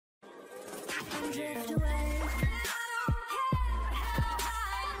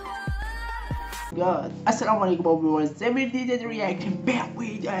God, Assalamu alaikum everyone. Samir did reaction back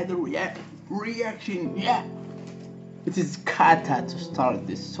with the reaction. Yeah, it is Kata to start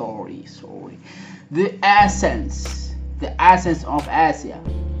this story. The essence of Asia.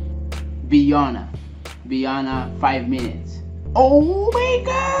 Yuna, 5 minutes. Oh my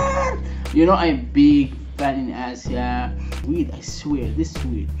God! You know I'm big fan in Asia. Weird, I swear, this is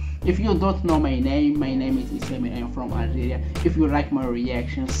weird. If you don't know my name is Samir. I'm from Algeria. If you like my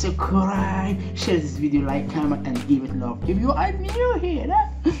reaction, subscribe, share this video, like, comment, and give it love. If you are new here,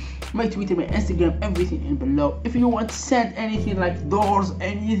 my Twitter, my Instagram, everything in below. If you want to send anything like doors,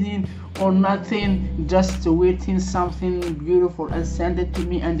 anything or nothing, just waiting something beautiful and send it to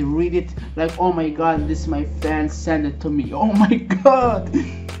me and read it like, oh my God, this is my fan, send it to me. Oh my God,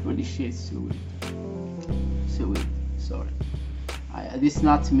 holy shit, so weird. Sorry. This is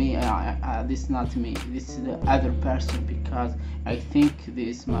not me. This is not me. This is the other person, because I think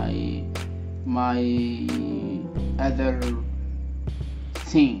this is my other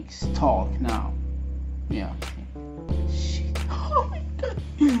things talk now. Yeah. Okay. Shit. Oh my God.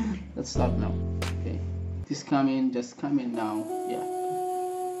 Let's start now. Okay. Just coming now. Yeah.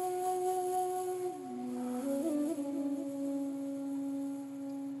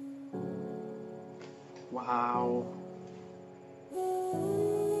 Wow.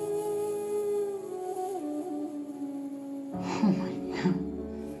 Oh my God.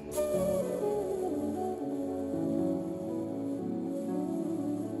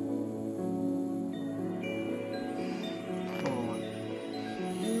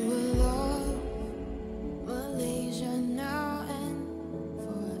 You will love Malaysia now and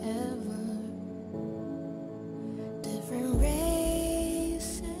forever. Different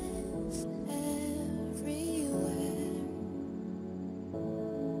races everywhere.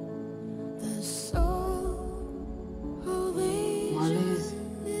 The soul of Asia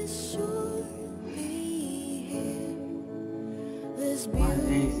is surely here. This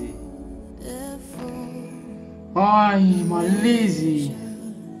beautiful. Ay, Malaysia,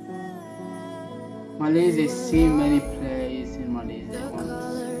 see many places in Malaysia.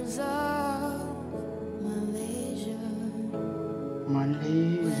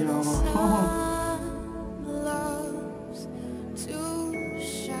 Malaysia. Oh. Loves to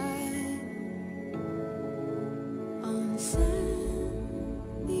shine on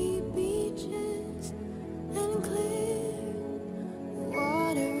sandy beaches and clear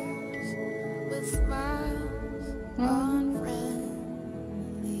waters with smiles on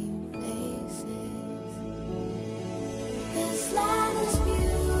friendly faces. This land is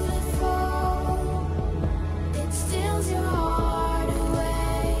beautiful. It steals your heart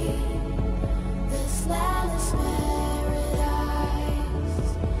away. This land is paradise,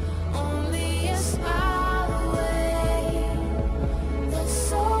 only a smile away. The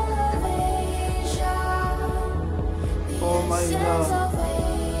soul of Asia, the Oh my essence God. of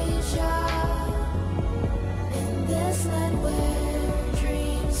Asia. In this land where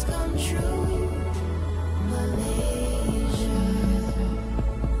dreams come true, Malaysia.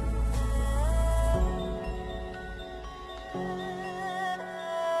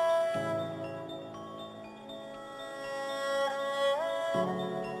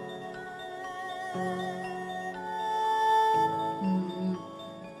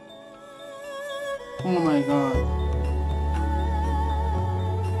 Oh my God.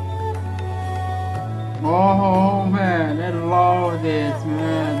 Oh man, I love this,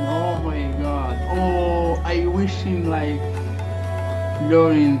 man. Oh my God. Oh, I wishing like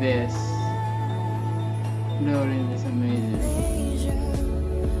learning this amazing. Asia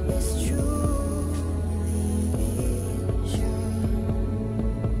is truly Asia.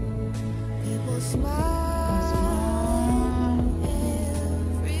 People smile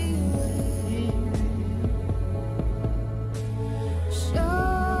everywhere, showing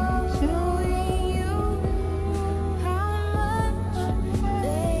you how much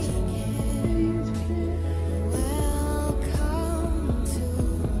they care. Welcome to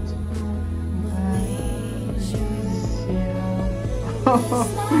Malaysia. This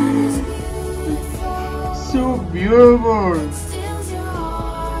land is beautiful. So beautiful. Steals your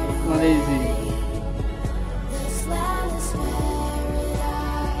heart away. Malaysia. This land is paradise,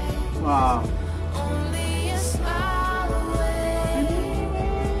 Wow. only a smile away.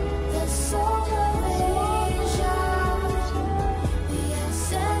 The soul of Asia, the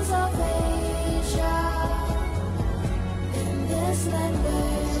essence of Asia. In this land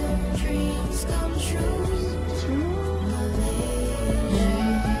where dreams come true, Malaysia.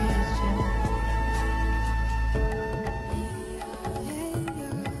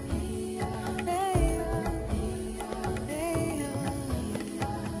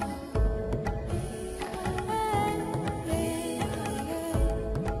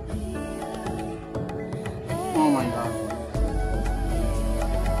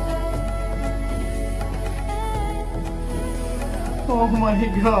 Oh my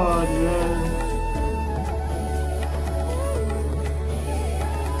god, man.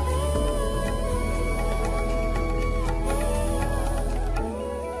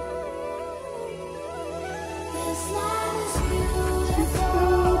 This land is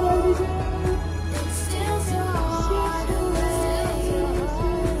beautiful. It steals your heart away.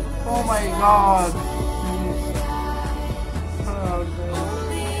 Oh my god.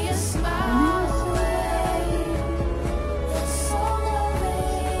 Only a smile away. The soul of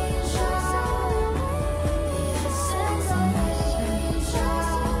Asia. The essence of Asia.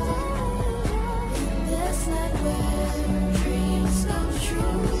 This land where dreams come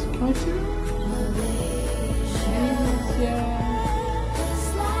true. This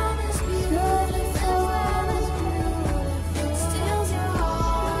land is beautiful. It steals your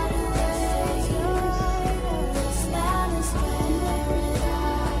heart away. This land is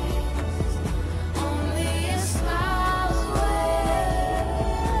paradise. Only a smile away.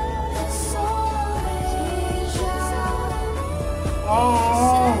 The soul of Asia.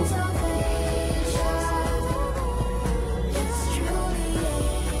 Oh. Sense of Asia. It's truly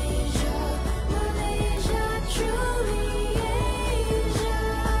Asia. Malaysia, truly Asia.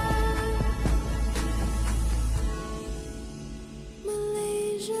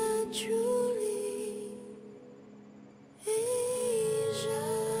 Malaysia, truly Asia.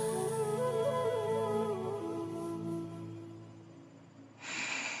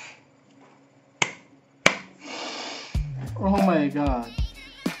 Oh my god.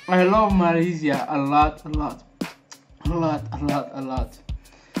 I love Malaysia a lot.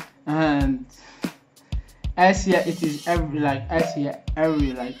 And Asia, it is Asia,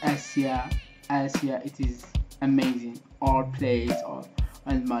 it is amazing. All place,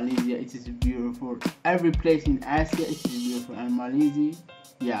 and Malaysia, it is beautiful. Every place in Asia, it is beautiful, and Malaysia,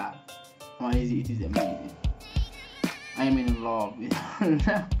 yeah, Malaysia, it is amazing. I am in love with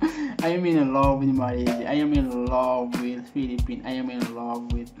I am in love with Malaysia. I am in love with Philippines. I am in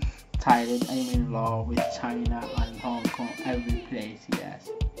love with Thailand. I am in love with China and Hong Kong. Every place, yes.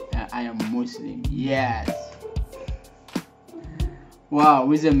 I am Muslim, yes. Wow,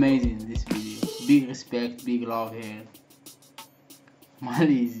 it's amazing, this video. Big respect, big love here.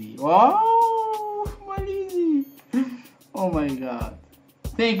 Malaysia. Wow, Malaysia. Oh my god.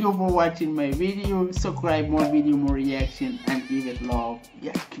 Thank you for watching my video. Subscribe, more video, more reaction, and give it love.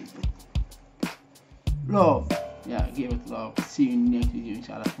 Yeah, give it love. Yeah, give it love. See you in the next video,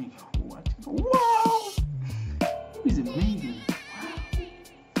 inshallah. Thank you for watching. Wow, it's amazing.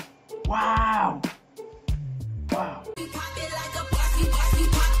 Wow.